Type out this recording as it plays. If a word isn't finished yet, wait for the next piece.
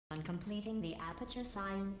completing the Aperture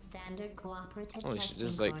Science Standard Cooperative Holy shit, Testing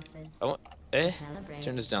this is like... courses. Oh,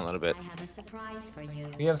 turn this down a little bit. I have a surprise for you.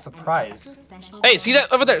 You have a surprise. Hey, see that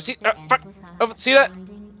over there? See, fuck. Over, see that?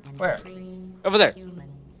 Where? Over there.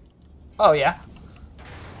 Oh, yeah.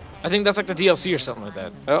 I think that's like the DLC or something like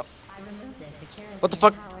that. Oh. What the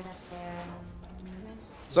fuck?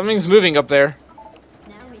 Something's moving up there.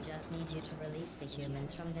 Now we just need you to release the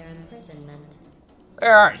humans from their imprisonment.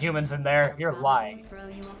 There aren't humans in there. You're lying. Throw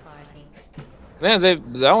you a party. Man, they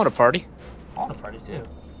want a party. I want a party, too.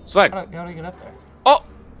 Swag. How do I get up there? Oh!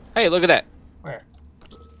 Hey, look at that. Where?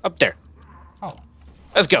 Up there. Oh.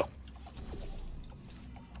 Let's go.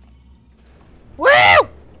 Woo!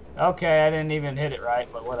 Okay, I didn't even hit it right,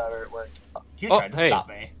 but whatever, it worked. Oh, you tried to stop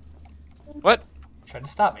me. What? You tried to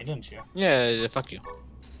stop me, didn't you? Yeah, fuck you.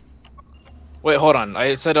 Wait, hold on.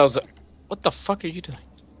 I said I was... What the fuck are you doing?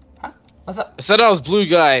 Huh? What's up? I said I was blue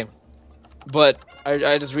guy, but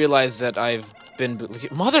I just realized that I've been...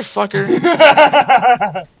 Motherfucker!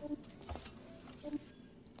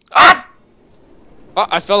 Ah! Oh,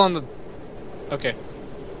 I fell on the... Okay.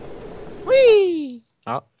 Whee!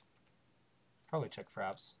 Oh. Probably check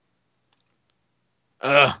fraps.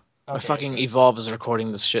 Ugh. My Okay, fucking Evolve is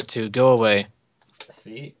recording this shit too. Go away.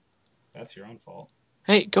 See? That's your own fault.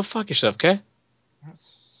 Hey, go fuck yourself, okay?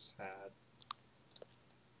 That's sad.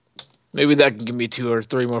 Maybe that can give me 2 or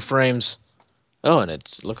 3 more frames. Oh, and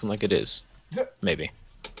it's looking like it is. Maybe.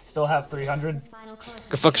 Still have 300?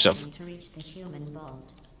 Go fuck yourself.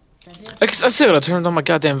 I said I turned on my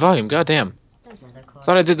goddamn volume. Goddamn.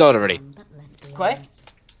 Thought I did that already. Quite?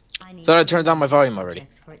 Thought I turned down my volume already.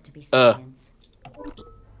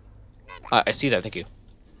 I see that. Thank you.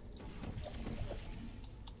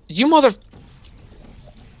 You mother...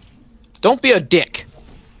 Don't be a dick.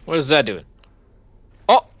 What is that doing?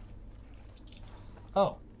 Oh!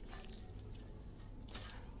 Oh.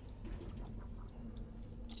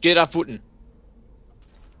 Get off Putin.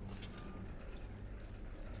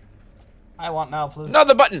 I want now, please.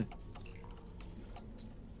 Another button!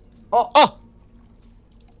 Oh! Oh!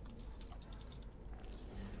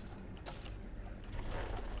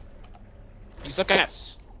 You suck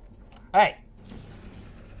ass. Hey!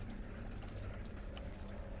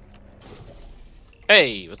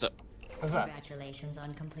 Hey, what's up? What's up? Congratulations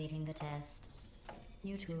on completing the test.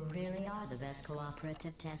 You two really are the best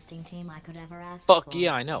cooperative testing team I could ever ask for. Fuck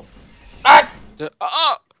yeah, I know. Ah!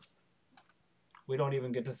 We don't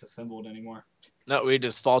even get disassembled anymore. No, we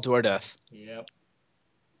just fall to our death. Yep.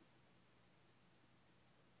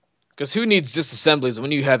 Because who needs disassemblies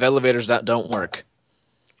when you have elevators that don't work?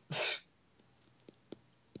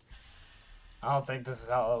 I don't think this is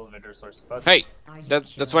how elevators are supposed Hey,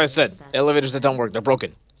 that's why I said elevators that don't work, they're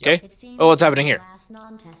broken. Okay? Oh, what's happening here?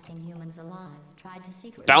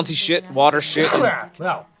 Bouncy shit, water shit.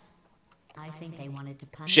 No. I think they wanted to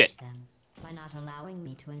punish Shit. them by not allowing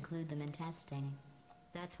me to include them in testing.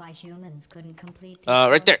 That's why humans couldn't complete these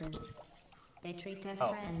right there. courses. They treat their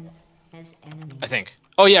friends as enemies. I think.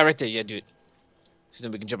 Oh yeah, right there. Yeah, do it. So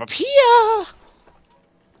then we can jump up here.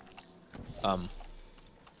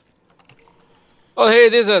 Oh hey,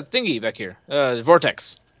 there's a thingy back here.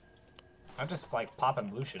 Vortex. I'm just like popping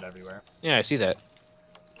blue shit everywhere. Yeah, I see that.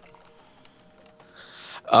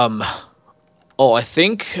 Oh, I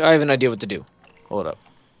think I have an idea what to do. Hold up.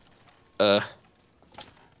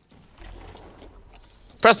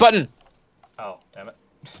 Press button. Oh, damn it.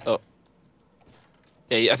 Oh.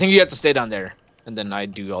 Yeah, I think you have to stay down there, and then I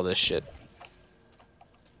do all this shit.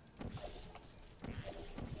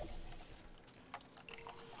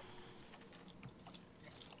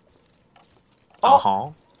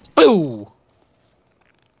 Oh. Boo.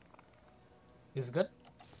 Is it good?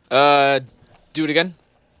 Do it again.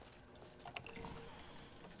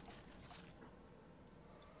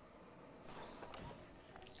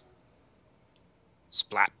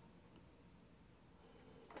 Splat.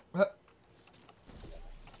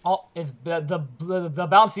 Oh, it's the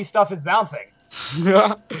bouncy stuff is bouncing.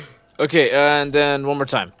 Okay, and then one more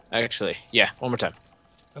time. Actually, yeah, one more time.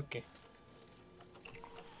 Okay.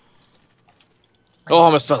 Oh,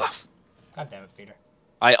 almost fell off. God damn it, Peter.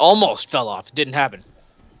 I almost fell off. It didn't happen.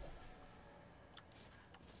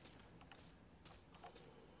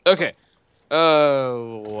 Okay.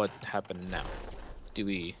 What happened now? Do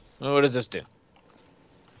we... What does this do?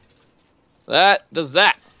 That does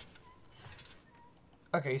that.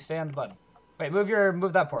 Okay, you stay on the button. Wait,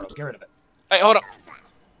 move that portal. Get rid of it. Hey, hold up.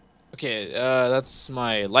 Okay, that's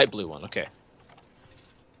my light blue one. Okay.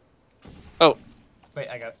 Oh. Wait,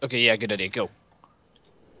 I got it. Okay, yeah, good idea. Go.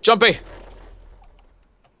 Jumpy.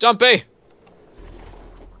 Jumpy.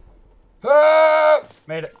 Ah!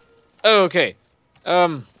 Made it. Okay.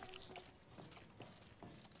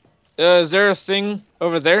 Is there a thing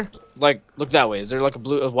over there? Like, look that way. Is there like a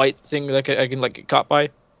white thing that I can like get caught by?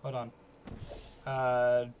 Hold on.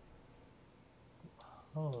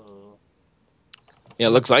 Oh. Yeah, it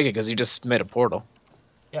looks like it because you just made a portal.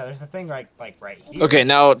 Yeah, there's a thing right here. Okay,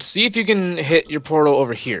 now see if you can hit your portal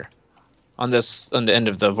over here, on the end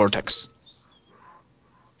of the vortex.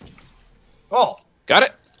 Oh. Got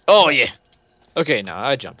it? Oh yeah. Okay, now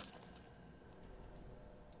I jump.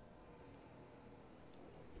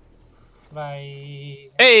 Bye.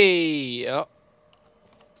 Hey. Oh,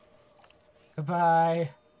 Goodbye.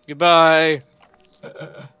 goodbye.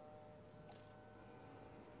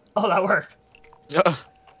 Oh, that worked.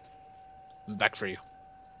 I'm back for you.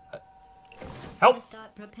 Help. To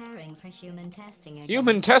start preparing for human testing again,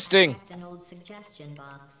 Human testing. I checked an old suggestion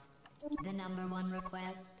box. The #1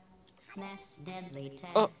 request: less deadly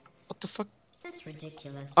tests. Oh, what the fuck? That's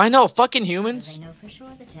ridiculous. I know, fucking But humans. they know for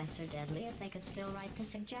sure the tests are deadly if they could still write the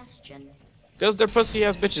suggestion. Because they're pussy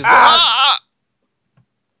ass bitches. Ah!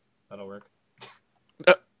 That'll work.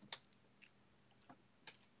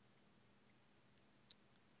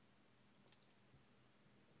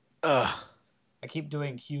 I keep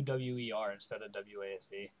doing QWER instead of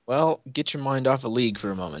WASD. Well, get your mind off a league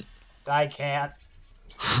for a moment. I can't.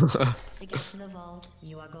 To get to the vault,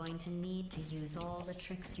 you are going to need to use all the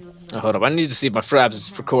tricks you have learned. Oh, hold up, I need to see if my Frabs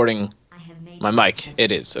is recording I have made my this mic. test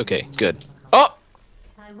It is. Okay, good. Oh!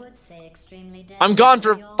 I would say extremely deadly, I'm gone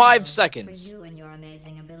for but we all 5 know seconds. For you and your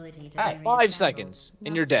amazing ability to Hey, be 5 reassembled, seconds,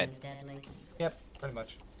 and you're dead. nothing is deadly. Yep, pretty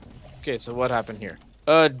much. Okay, so what happened here?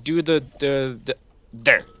 Do the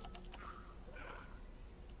there.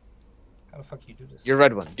 How the fuck you do this? Your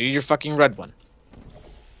red one. Do your fucking red one.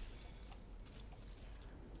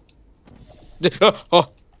 Oh.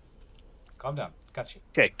 Calm down. Got you.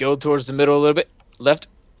 Okay, go towards the middle a little bit. Left.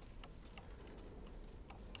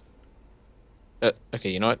 Okay,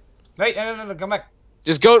 you know what? Wait, no, come back.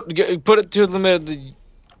 Just go, put it to the middle.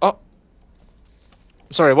 Oh.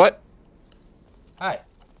 Sorry, what? Hi.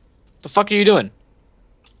 The fuck are you doing?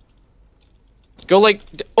 Go like,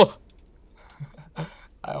 oh.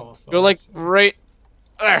 I almost Go like right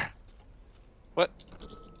there. What?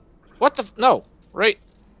 What the? No, right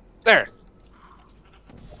there.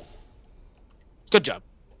 Good job.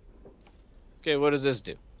 Okay, what does this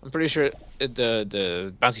do? I'm pretty sure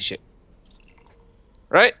the bouncy shit.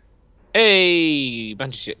 Right? Hey,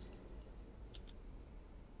 bouncy shit.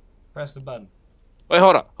 Press the button. Wait,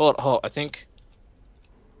 hold up. I think.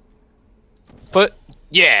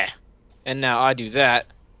 Yeah. And now I do that.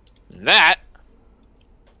 And that.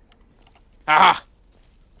 Ah!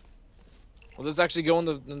 Will this actually go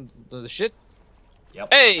in the shit?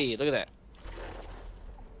 Yep. Hey, look at that.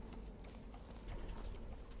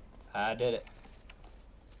 I did it.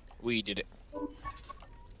 We did it.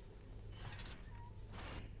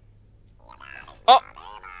 Oh!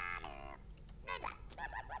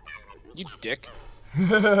 You dick.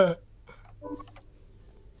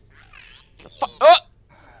 Oh!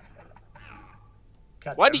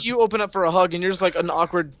 Why do you open up for a hug and you're just like an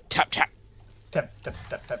awkward tap tap? Tap. Oh.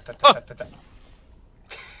 Tap.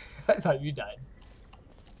 I thought you died.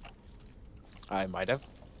 I might have.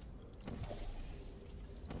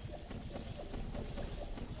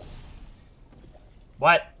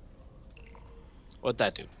 What? What'd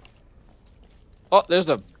that do? Oh, there's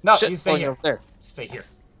a No, shit you stay falling here. over there. Stay here.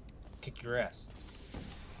 Kick your ass.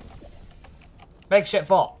 Make shit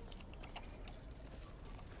fall.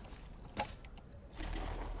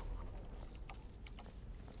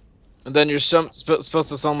 And then you're supposed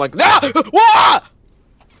to sound like ah! Wah!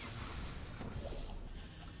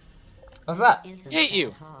 What's that? Isn't Hate that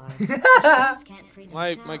you. hard? Humans can't free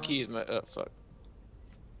My themselves. key is my fuck.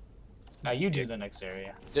 Now you do the next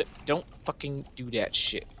area. Don't fucking do that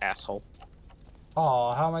shit, asshole.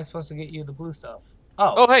 Oh, how am I supposed to get you the blue stuff?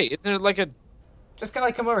 Oh, Oh hey, isn't it like a just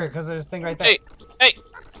gotta come over here because there's a thing right there. hey?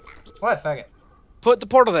 What, faggot? Put the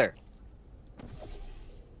portal there.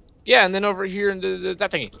 Yeah, and then over here and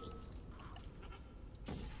that thingy.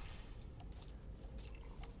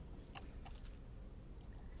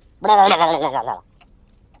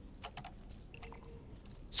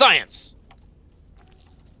 Science.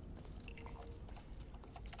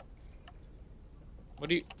 What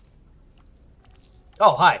do you?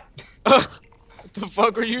 Oh, hi. What the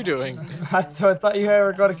fuck were you doing? I thought you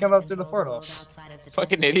were going to come up through the portal.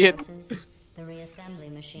 Fucking idiot. The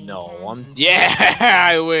reassembly machine No, can I'm. do Yeah,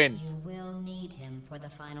 that. I win. You will need him for the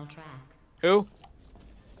final track. Who?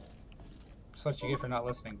 That's what you get for not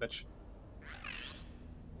listening, bitch.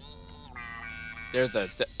 There's a.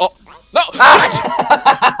 Oh no!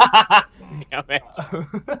 Damn it.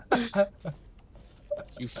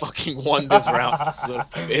 You fucking won this round, little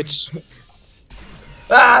bitch.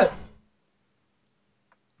 Ah!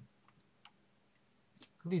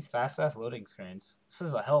 These fast-ass loading screens. This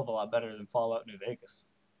is a hell of a lot better than Fallout New Vegas.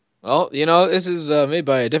 Well, you know, this is made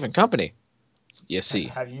by a different company. You see.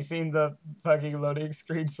 Have you seen the fucking loading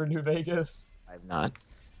screens for New Vegas? I've not.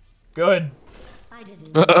 Good. I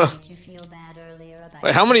didn't make you feel bad earlier about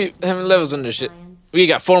Wait, how many levels in this shit? science. We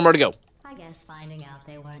got 4 more to go. I guess finding out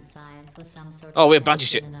they weren't science was some sort Oh, of we have bounty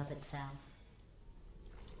test shit. in and of itself.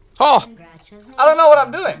 Oh! Congratulations I don't know what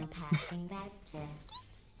I'm doing. on passing that test.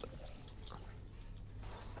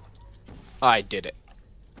 I did it.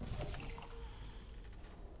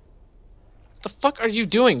 What the fuck are you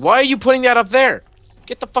doing? Why are you putting that up there?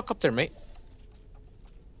 Get the fuck up there, mate.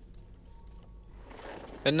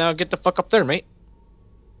 And now get the fuck up there, mate.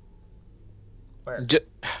 Where?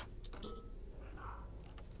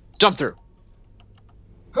 Jump through.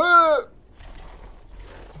 Huh.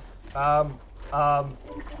 What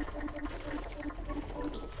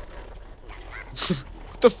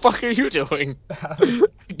the fuck are you doing?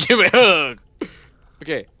 Give me a hug.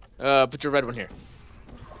 Okay, put your red one here.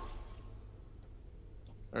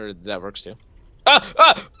 Or that works too. Ah!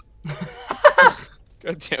 Ah!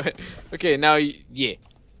 God damn it. Okay, now, yeah.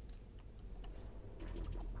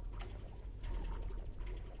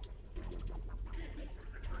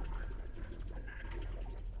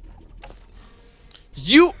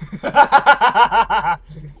 You! Hey,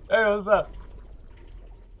 what's up?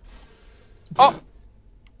 Oh!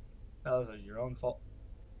 That was your own fault.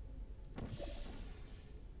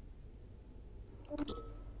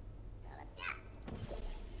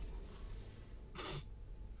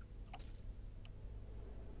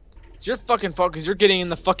 It's your fucking fault because you're getting in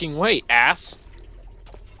the fucking way, ass.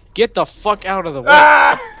 Get the fuck out of the way.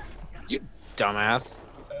 Ah! You dumbass.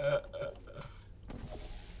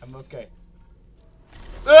 I'm okay.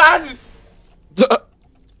 Ah!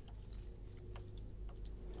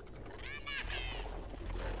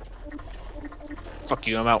 Fuck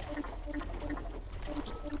you, I'm out.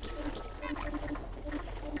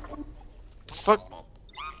 The fuck?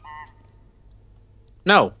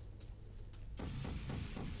 No.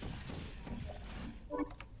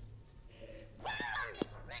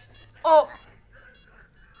 Oh!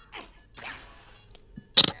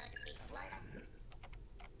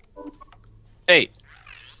 Hey.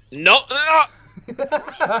 No, no!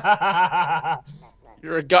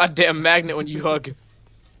 You're a goddamn magnet when you hug.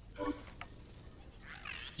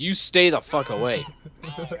 You stay the fuck away.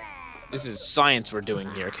 This is science we're doing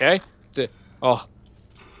here, okay? Oh.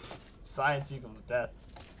 Science equals death.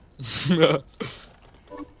 No,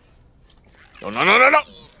 no, no, no, no!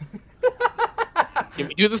 Can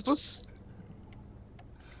we do this, please?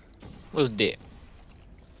 What's dead?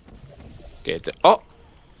 Okay, oh!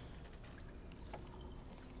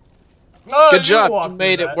 Oh, Good job, you walked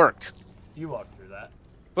made through it that. work. You walked through that.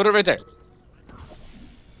 Put it right there.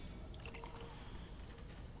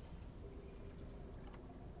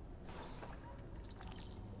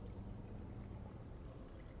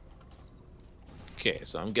 Okay,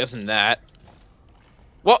 so I'm guessing that.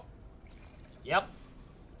 What? Yep.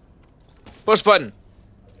 Push button.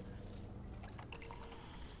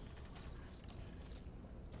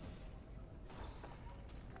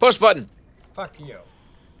 Push button. Fuck you.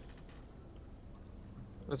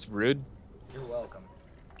 That's rude. You're welcome.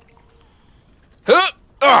 Huh!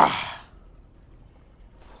 Ah!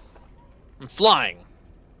 I'm flying.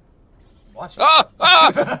 Watch it. Ah!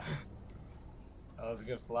 Ah! That was a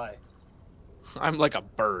good fly. I'm like a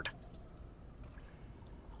bird.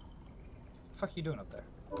 Fuck you doing up there?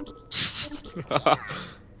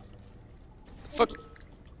 Fuck.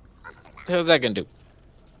 The hell's that gonna do?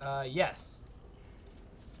 Yes.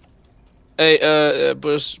 Hey,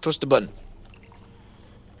 push the button.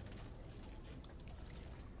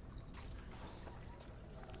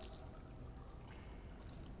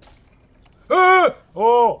 Ah!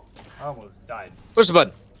 Oh! I almost died. Push the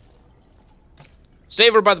button. Stay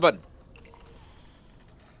over by the button.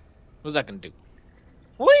 What's that gonna do?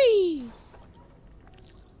 Whee!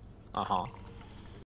 Uh-huh.